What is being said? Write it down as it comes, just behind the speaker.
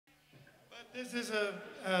This is an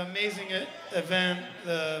amazing event.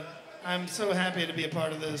 I'm so happy to be a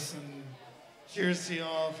part of this, and cheers to you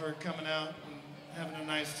all for coming out and having a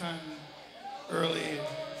nice time early.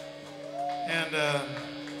 And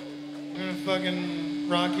I'm gonna fucking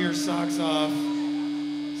rock your socks off,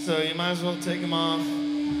 so you might as well take them off,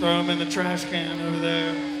 throw them in the trash can over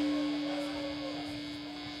there.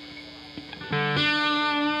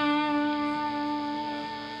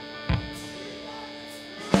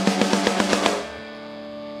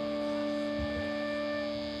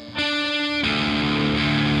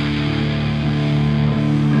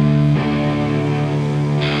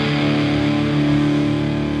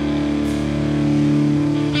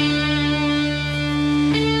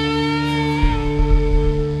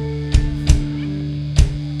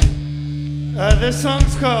 This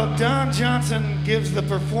song's called Don Johnson Gives the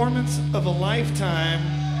Performance of a Lifetime,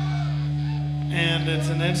 and it's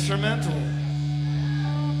an instrumental.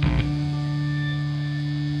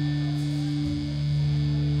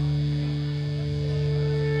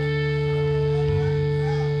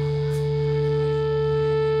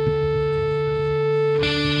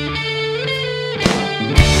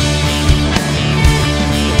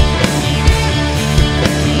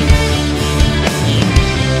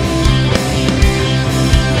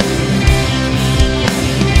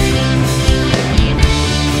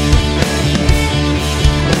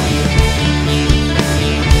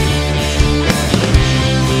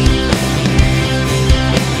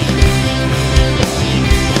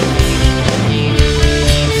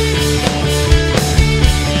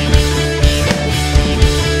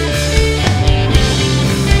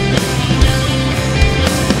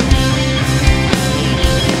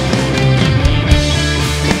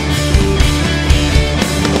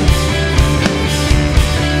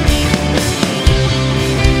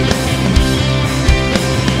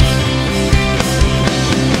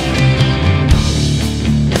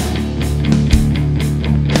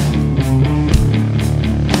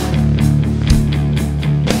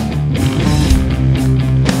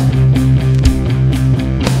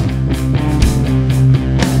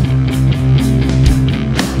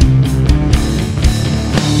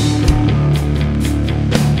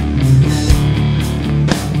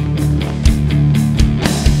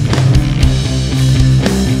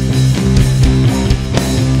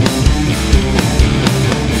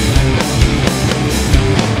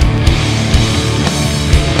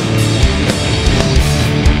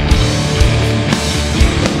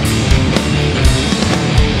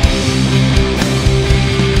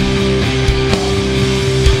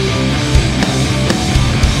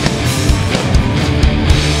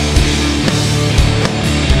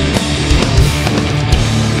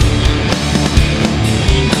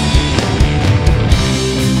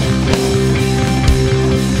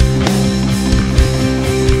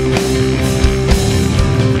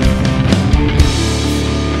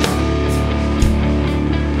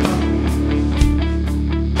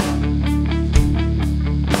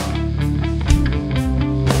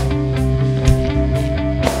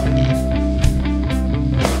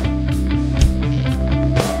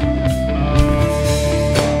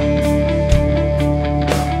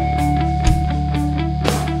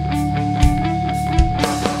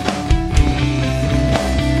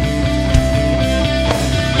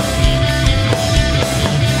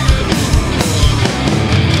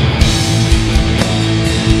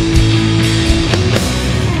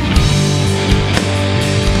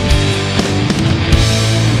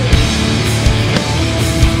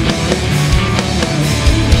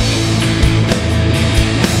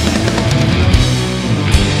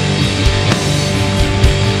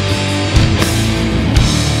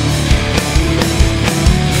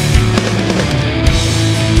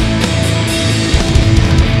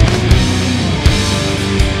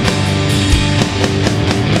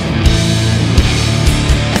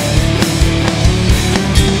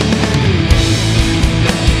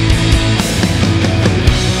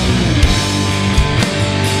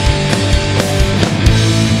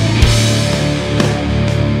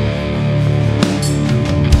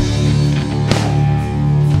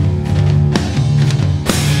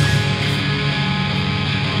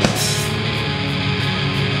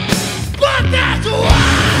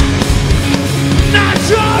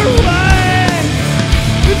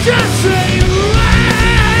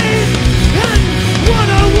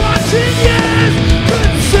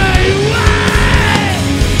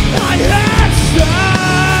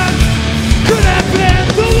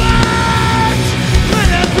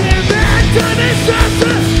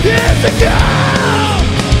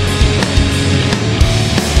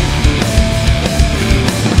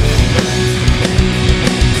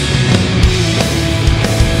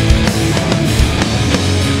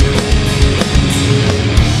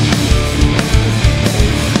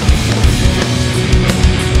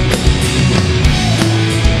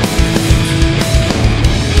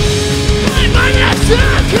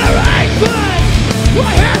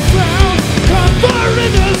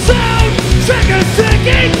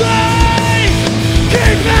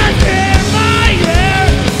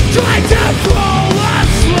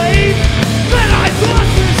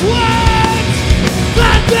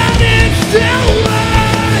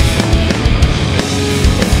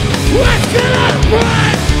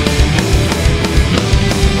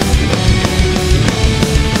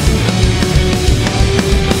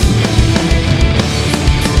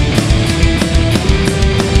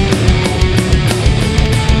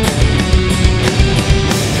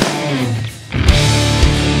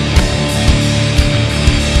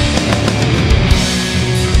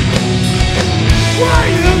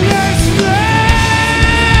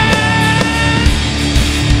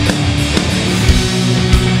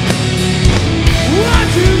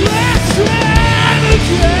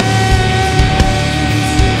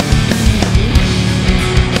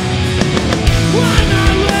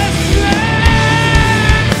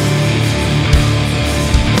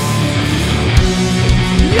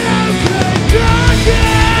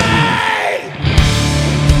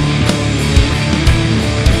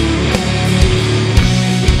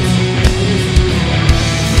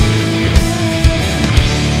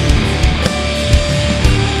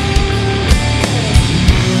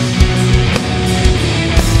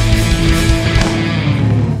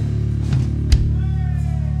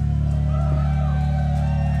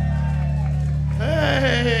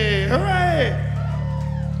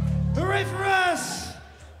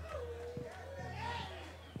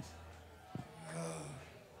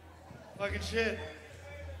 Fucking shit.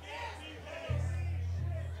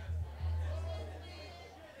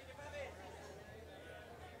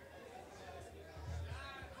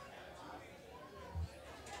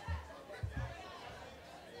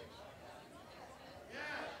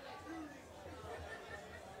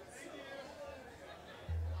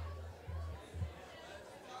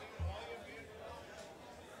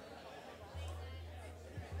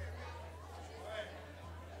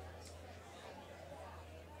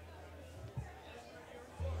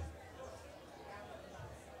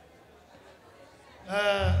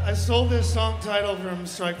 I stole this song title from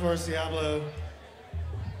Strike Force Diablo.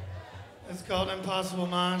 It's called Impossible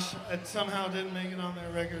Mosh. It somehow didn't make it on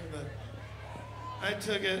their record, but I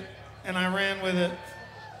took it and I ran with it.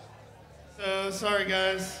 So sorry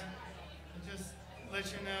guys, I'll just let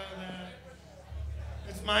you know that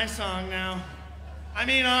it's my song now. I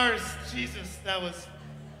mean ours, Jesus, it's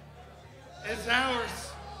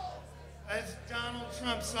ours. It's Donald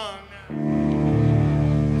Trump's song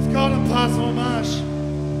now. It's called Impossible Mosh.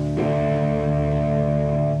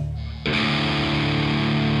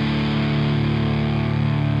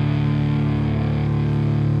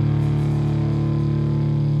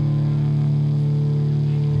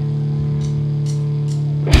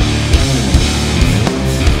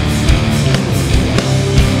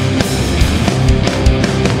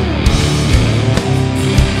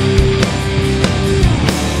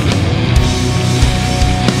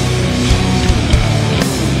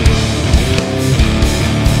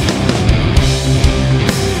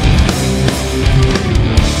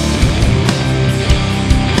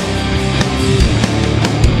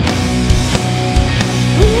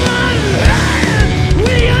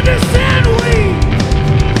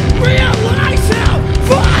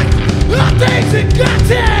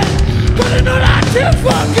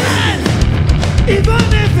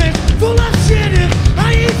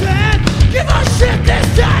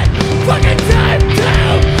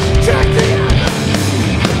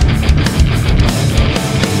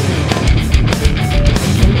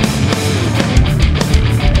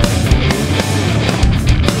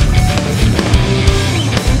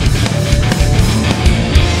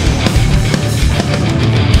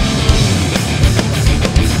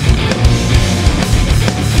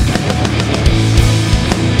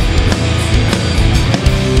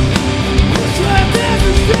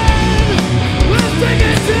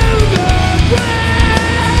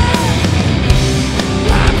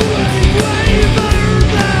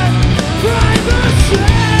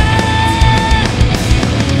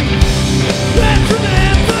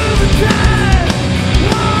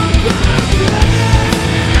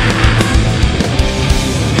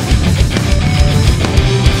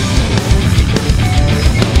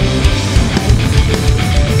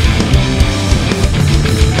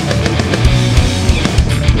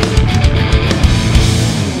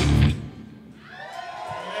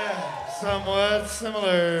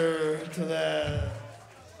 Similar to that.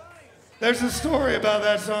 There's a story about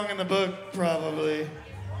that song in the book, probably.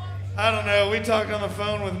 I don't know. We talked on the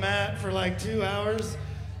phone with Matt for like 2 hours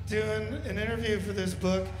doing an interview for this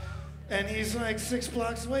book. And he's like 6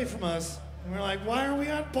 blocks away from us. And we're like, why are we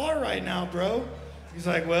at bar right now, bro? He's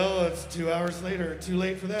like, well, it's 2 hours later. Too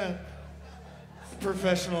late for that. It's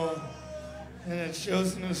professional. And it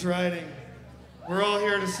shows in his writing. We're all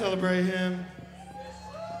here to celebrate him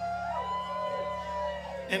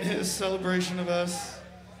and his celebration of us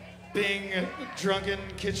being drunken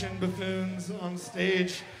kitchen buffoons on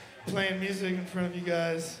stage playing music in front of you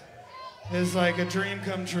guys is like a dream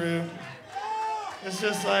come true. It's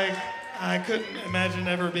just like I couldn't imagine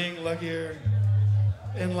ever being luckier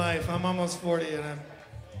in life. I'm almost 40 and I'm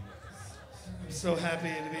so happy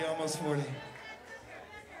to be almost 40.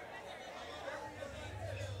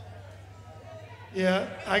 Yeah,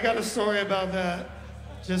 I got a story about that.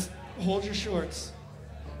 Just hold your shorts.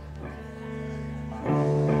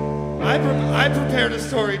 I prepared a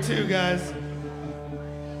story too, guys.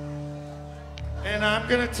 And I'm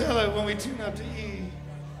gonna tell it when we tune up to E,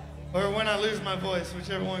 or when I lose my voice,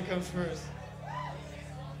 whichever one comes first.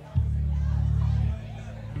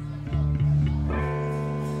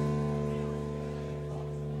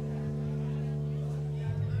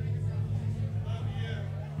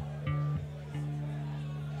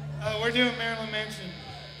 We're doing Maryland Mansion.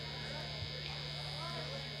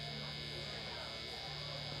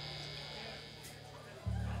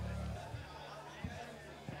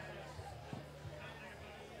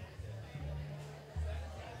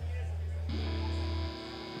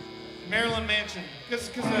 Maryland Mansion, because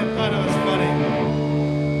I thought it was funny.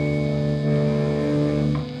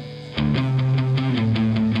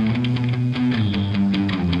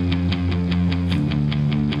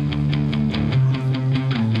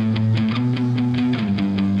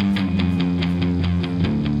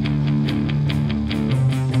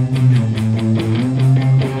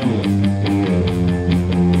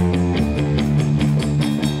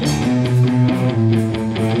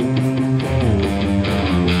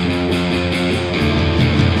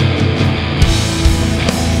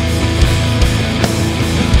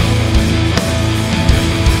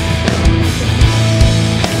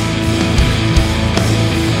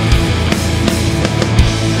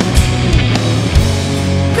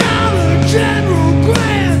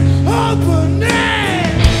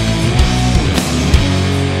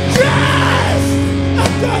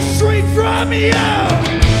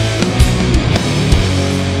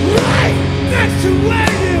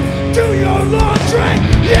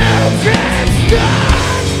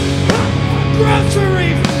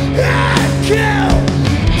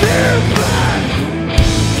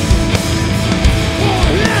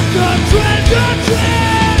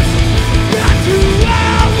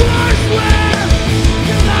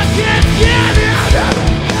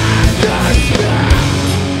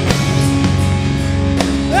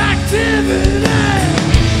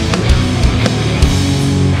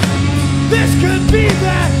 This could be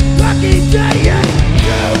that lucky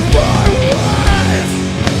day.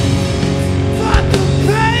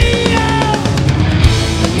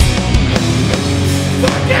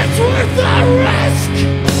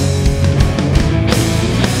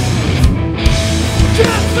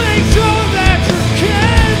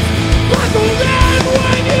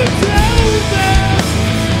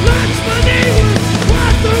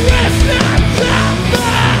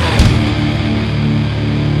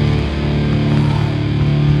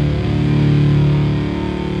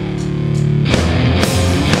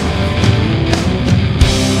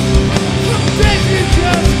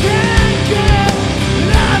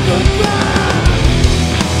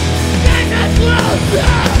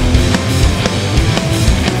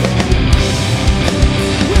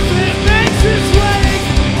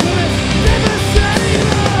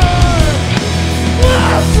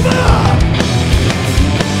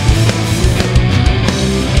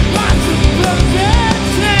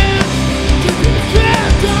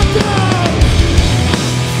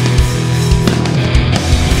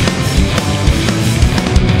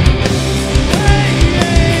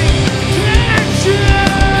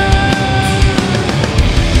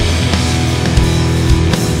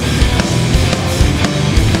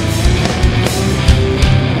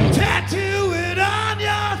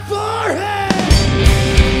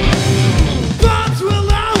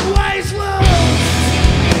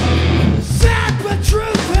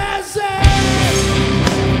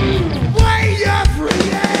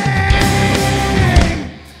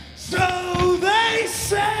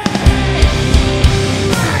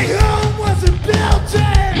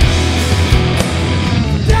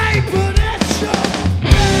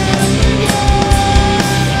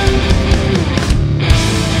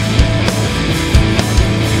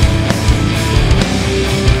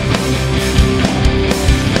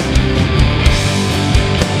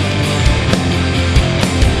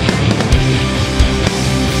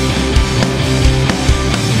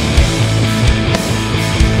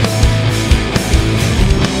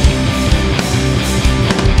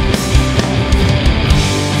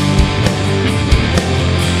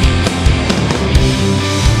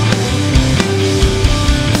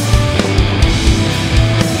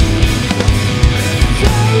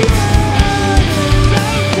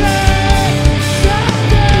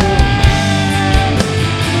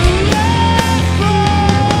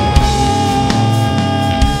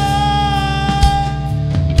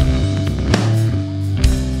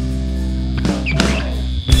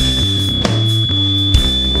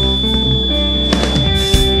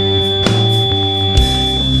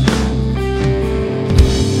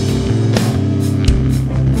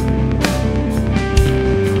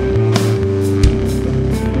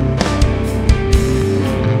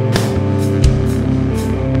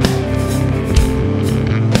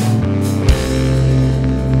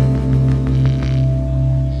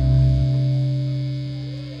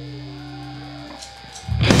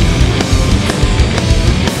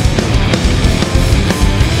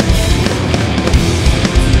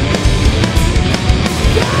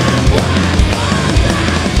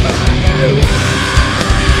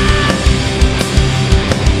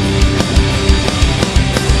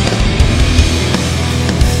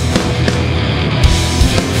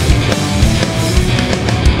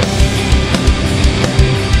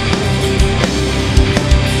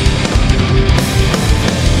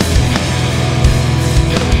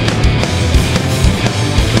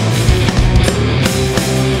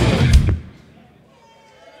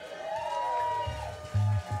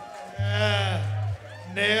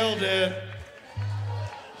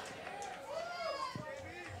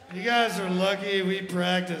 You guys are lucky we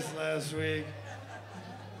practiced last week.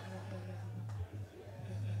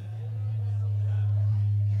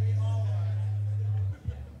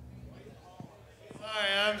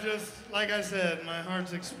 Sorry, I'm just, like I said, my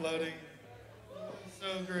heart's exploding.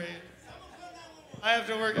 So great. I have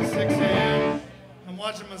to work at 6 a.m. I'm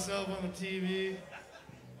watching myself on the TV. Weird.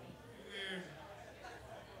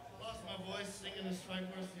 Lost my voice singing this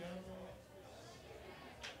Strike Force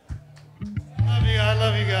I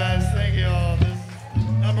love you guys. Thank you all. This is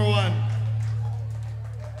number one.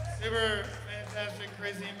 Super fantastic,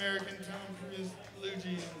 crazy American Tom Cruise blue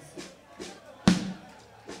jeans.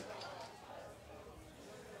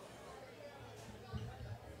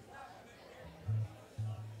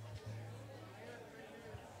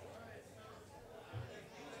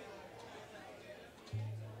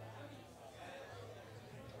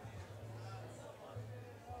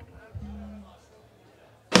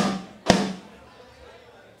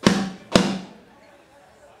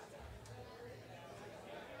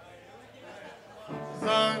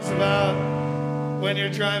 Songs about when you're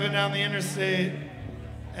driving down the interstate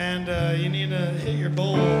and you need to hit your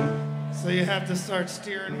bowl, so you have to start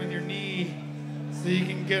steering with your knee so you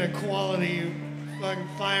can get a quality fucking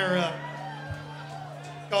fire up.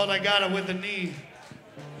 It's called I Got It With the Knee.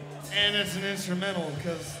 And it's an instrumental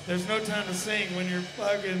because there's no time to sing when you're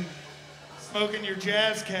fucking smoking your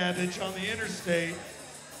jazz cabbage on the interstate.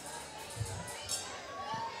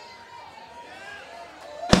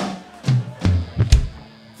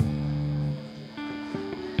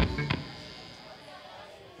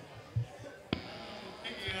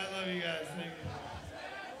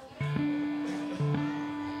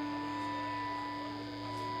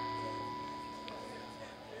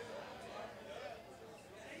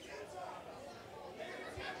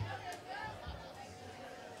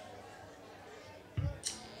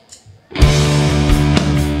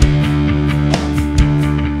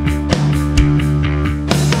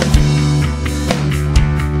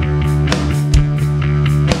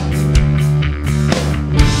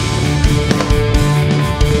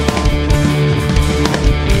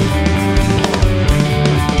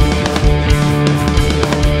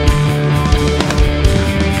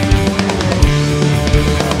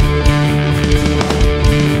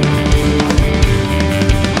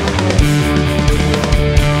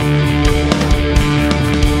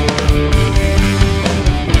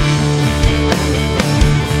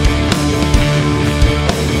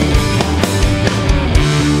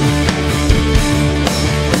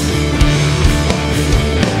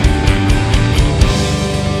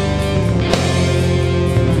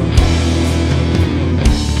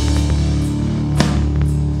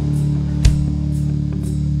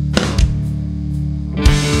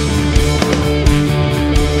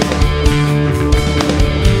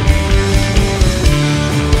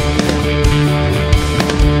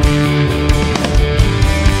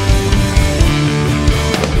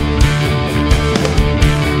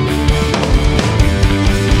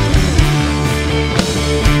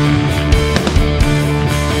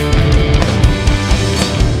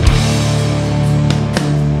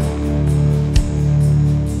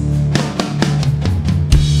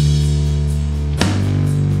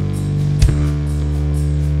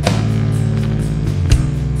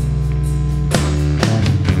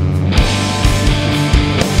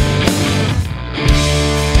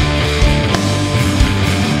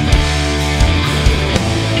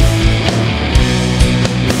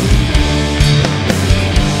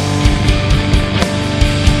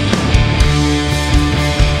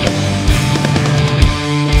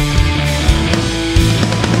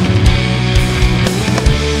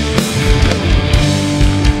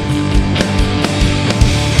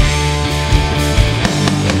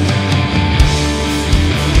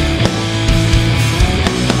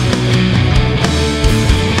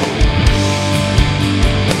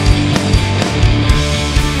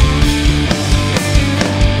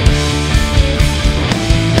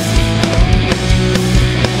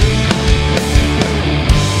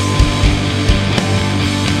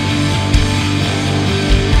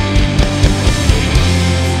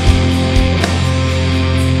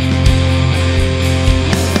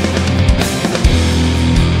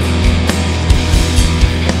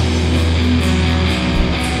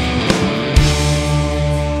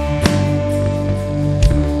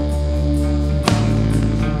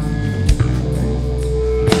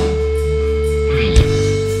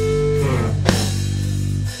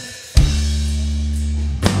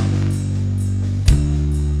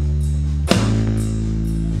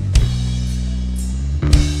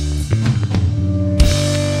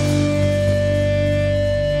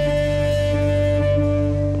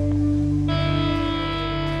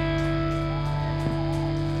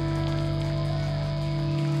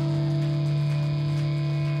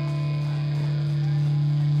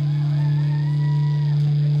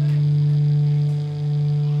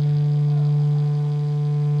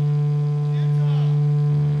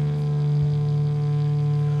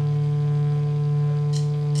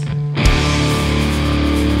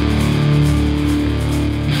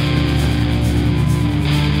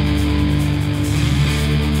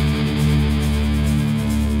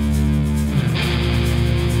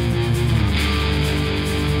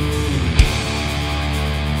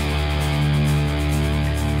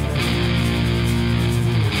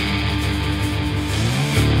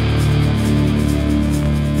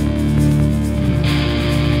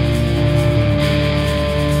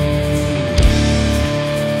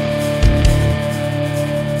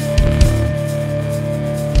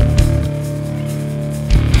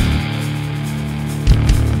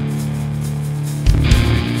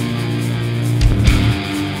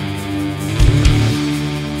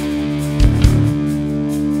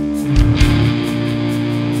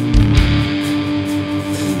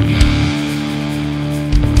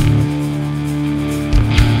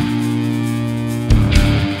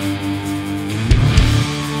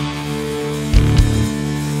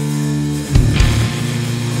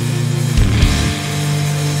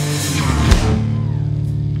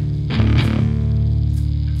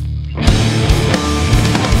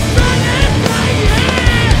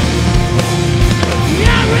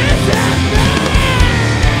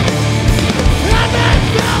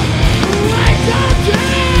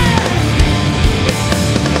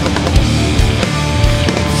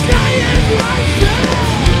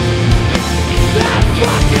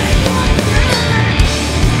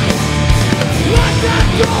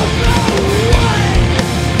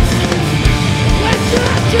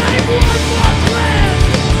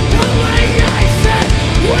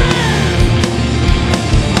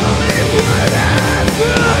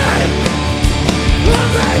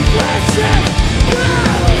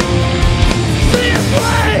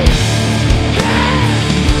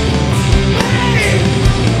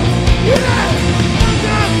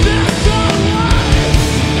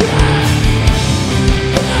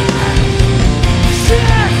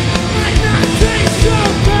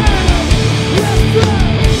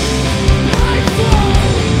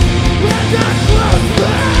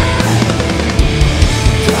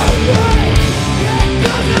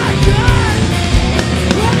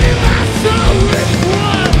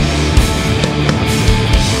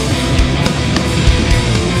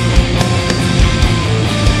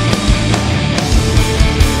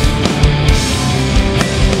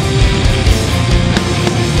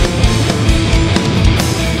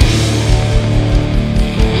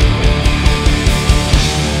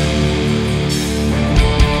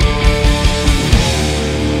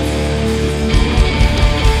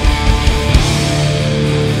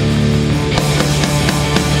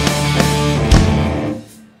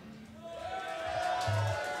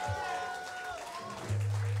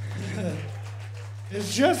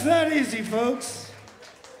 It's just that easy, folks.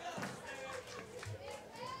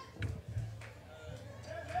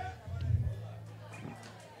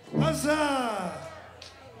 Huzzah!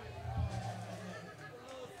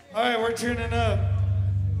 All right, we're tuning up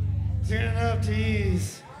to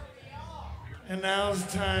ease. And now's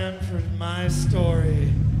time for my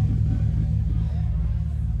story.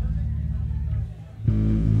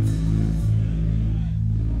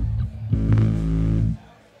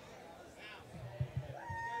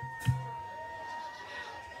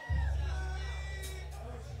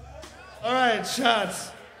 All right,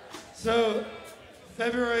 shots. So,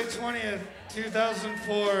 February 20th,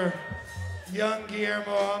 2004, young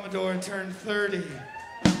Guillermo Amador turned 30.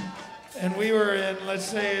 And we were in, let's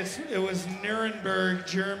say it was Nuremberg,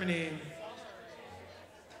 Germany.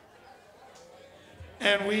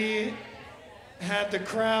 And we had the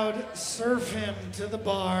crowd surf him to the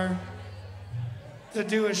bar to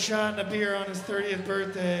do a shot and a beer on his 30th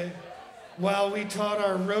birthday while we taught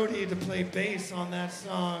our roadie to play bass on that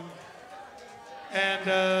song.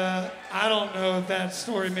 And I don't know if that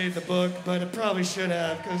story made the book, but it probably should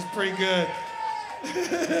have, because it's pretty good.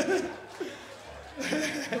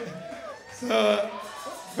 So,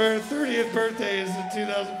 for 30th birthdays in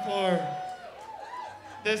 2004,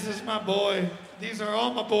 this is my boy. These are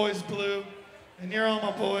all my boys, Blue, and you're all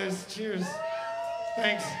my boys. Cheers.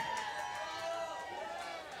 Thanks.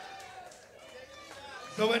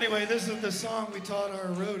 So anyway, this is the song we taught our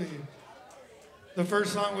roadie. The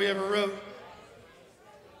first song we ever wrote.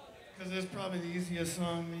 Because it's probably the easiest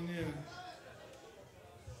song we knew.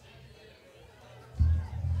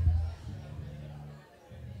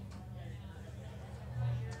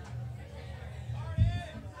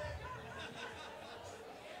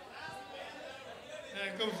 Yeah,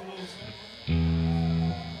 it goes a little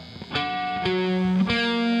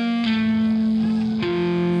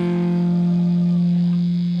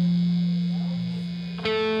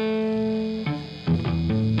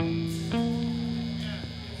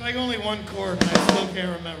one chord, and I still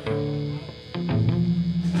can't remember.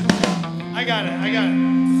 I got it. All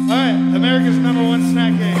right, America's #1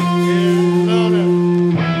 snack game. Yeah, load up.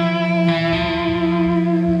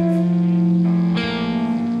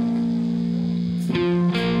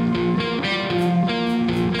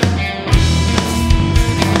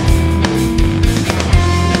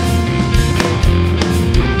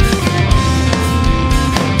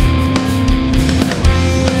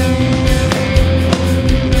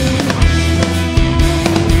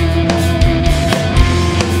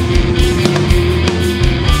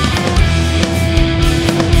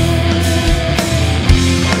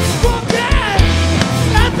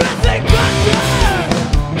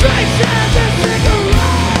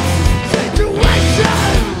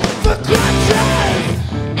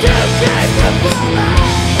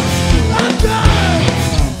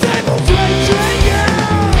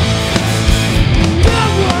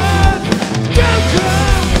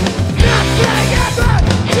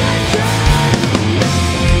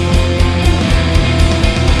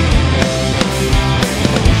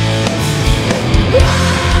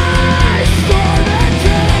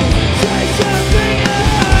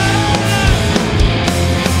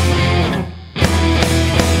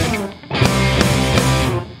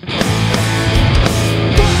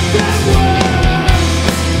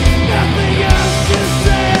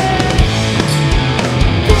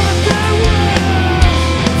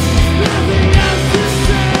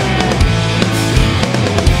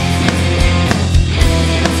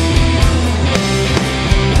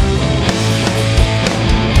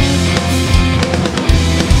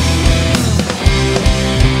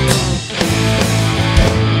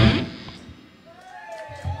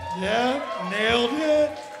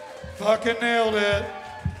 Fucking nailed it.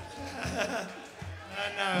 I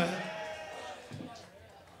know.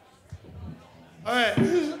 All right,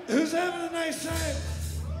 who's having a nice time?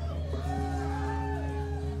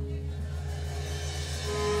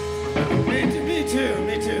 Me too.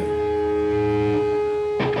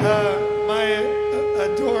 My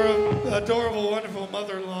adorable, wonderful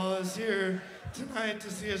mother-in-law is here tonight to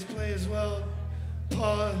see us play as well.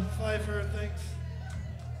 Paula Pfeiffer, thanks.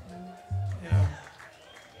 You know.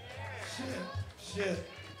 Shit.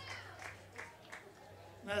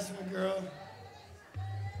 That's my girl.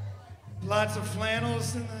 Lots of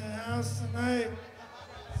flannels in the house tonight.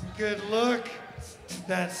 It's a good look. It's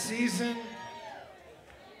that season.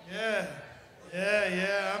 Yeah,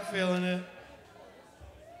 I'm feeling it.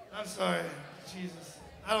 I'm sorry, Jesus.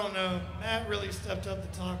 I don't know. Matt really stepped up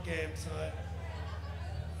the talk game, so I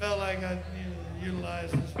felt like I needed to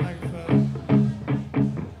utilize this microphone.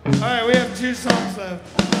 All right, we have 2 songs left.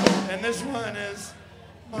 And this one is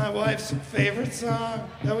my wife's favorite song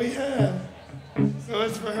that we have. So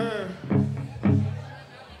it's for her.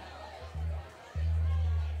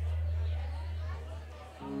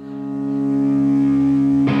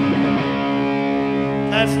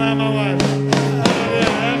 That's not my wife.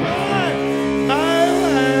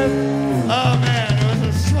 Oh man, it was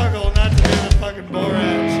a struggle not to do the fucking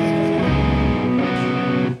Borat shit.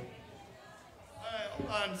 Alright, hold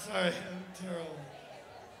on, sorry, I'm terrible.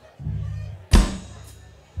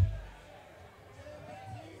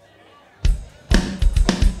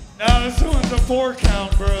 No, this one's a 4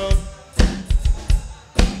 count, bro.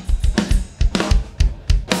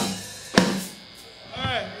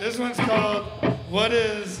 Alright, this one's called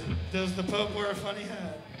Does the Pope Wear a Funny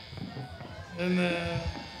Hat? In the,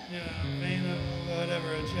 vein of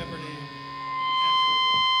whatever, a Jeopardy.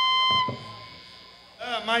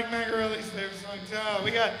 Mike Magarelli's favorite song. Oh,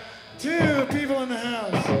 we got 2 people in the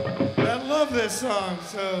house that love this song,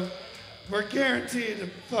 so we're guaranteed to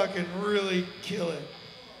fucking really kill it.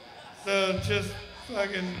 So just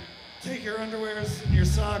fucking take your underwears and your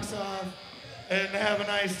socks off and have a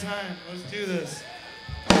nice time. Let's do this.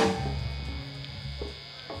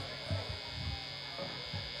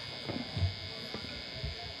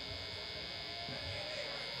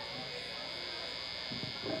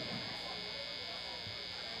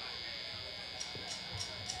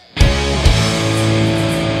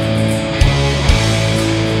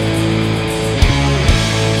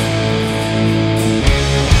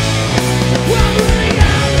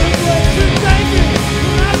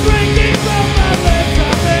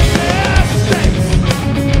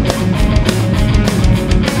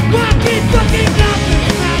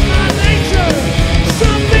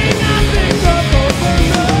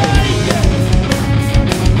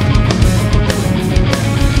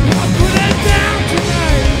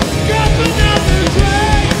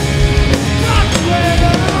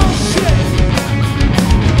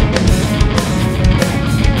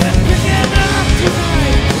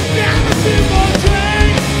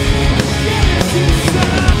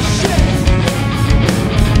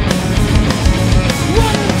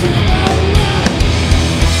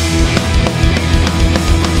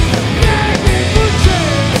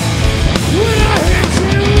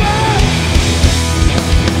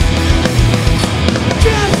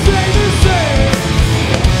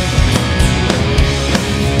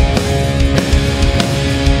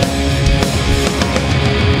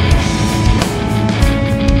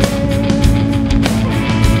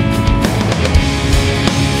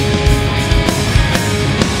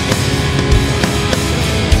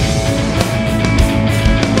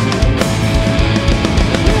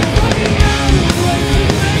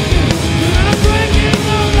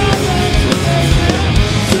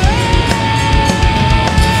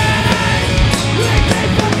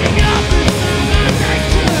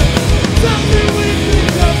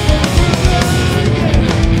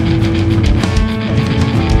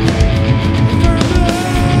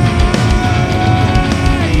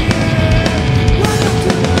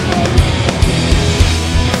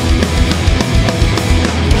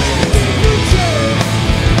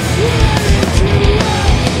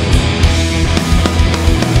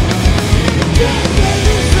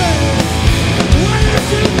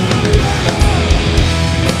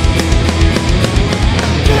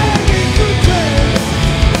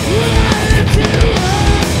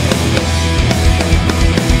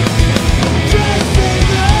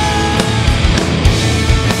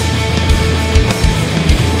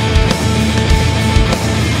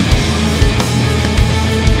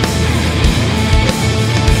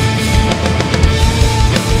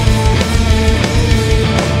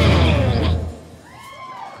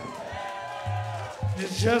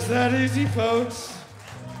 Just that easy, folks.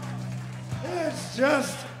 It's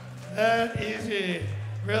just that easy.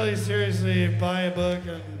 Really, seriously, buy a book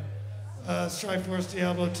and a Strikeforce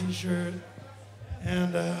Diablo t-shirt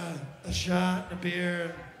and a shot, a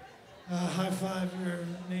beer, and high five your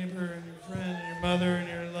neighbor and your friend and your mother and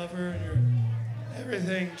your lover and your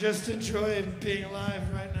everything. Just enjoy being alive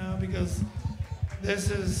right now because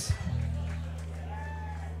this is...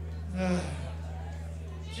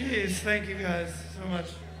 Jeez, thank you guys so much.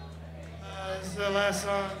 This is the last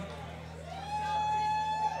song.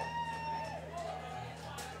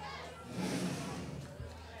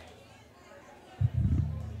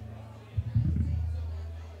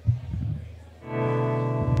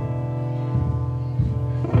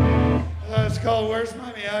 It's called Where's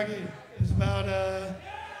My Miyagi? It's about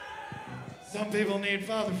some people need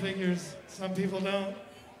father figures, some people don't.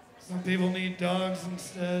 Some people need dogs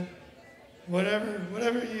instead.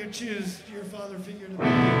 Whatever you choose your father figure to be.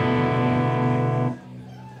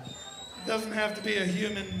 doesn't have to be a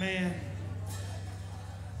human man. It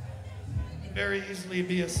can very easily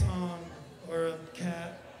be a song, or a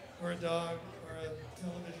cat, or a dog, or a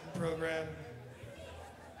television program,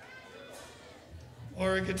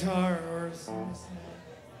 or a guitar, or a song,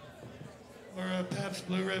 or a Pabst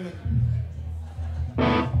Blue Ribbon.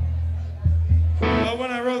 But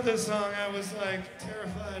when I wrote this song, I was like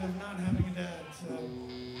terrified of not having a dad, so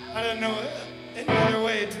I didn't know any other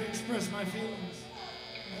way to express my feelings.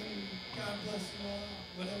 And God bless you all,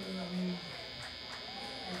 whatever, I mean,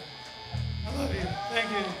 I love you, thank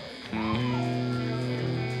you.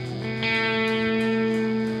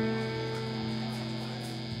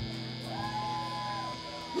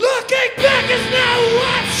 Looking back is no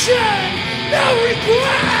option, no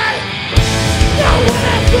regret. No one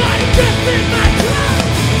has thought just in my time,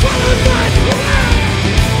 followed my plan.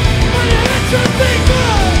 When I had something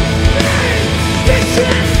more, this shit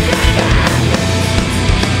is better.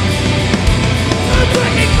 I'm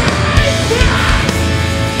breaking my back.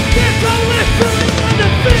 There's no left feeling on the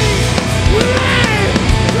feet.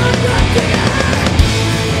 I'm not the end.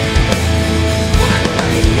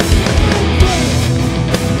 Finally, it's over.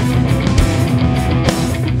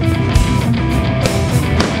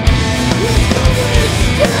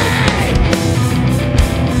 Stay!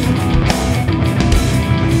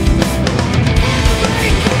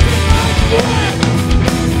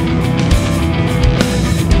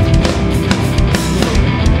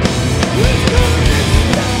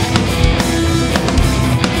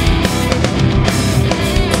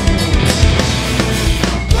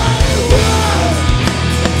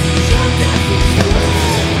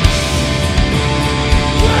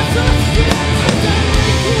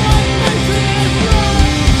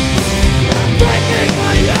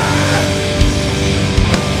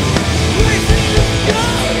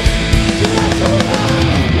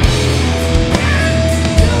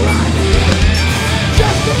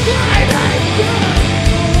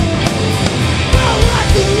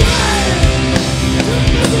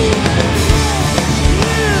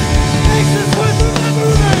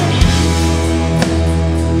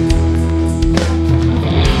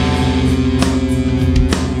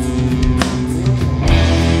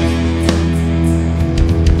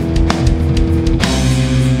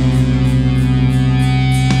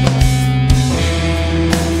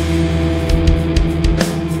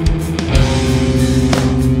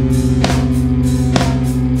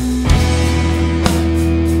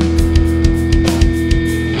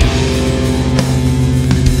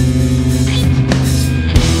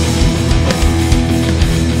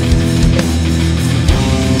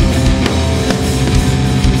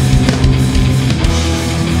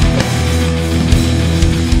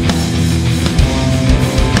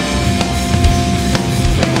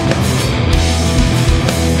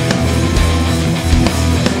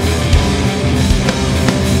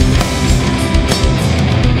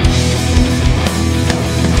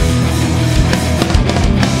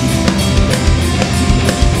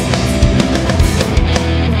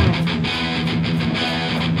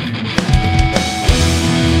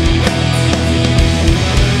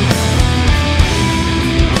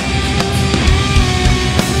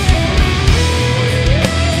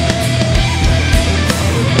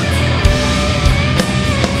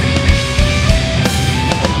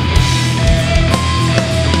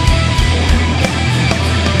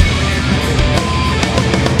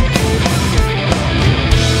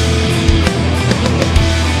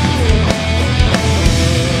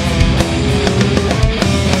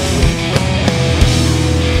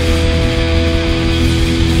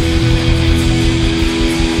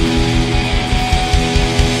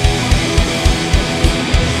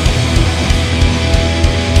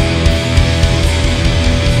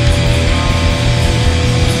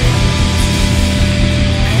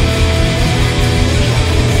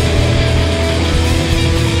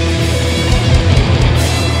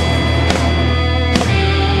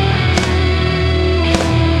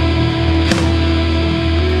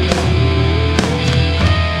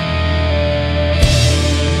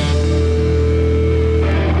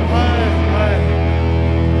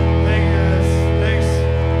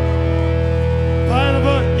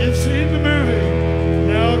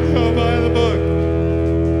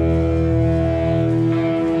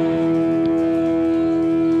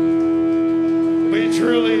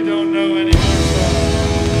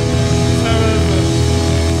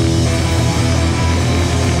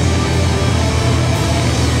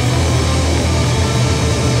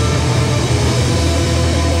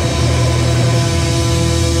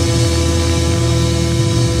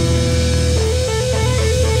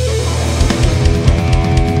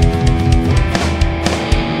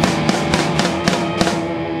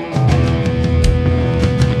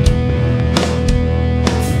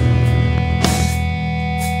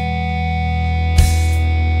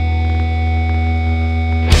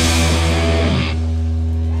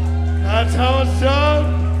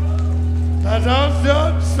 That's how it's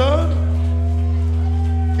done, son.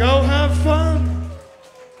 Go have fun.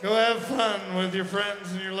 Go have fun with your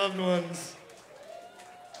friends and your loved ones.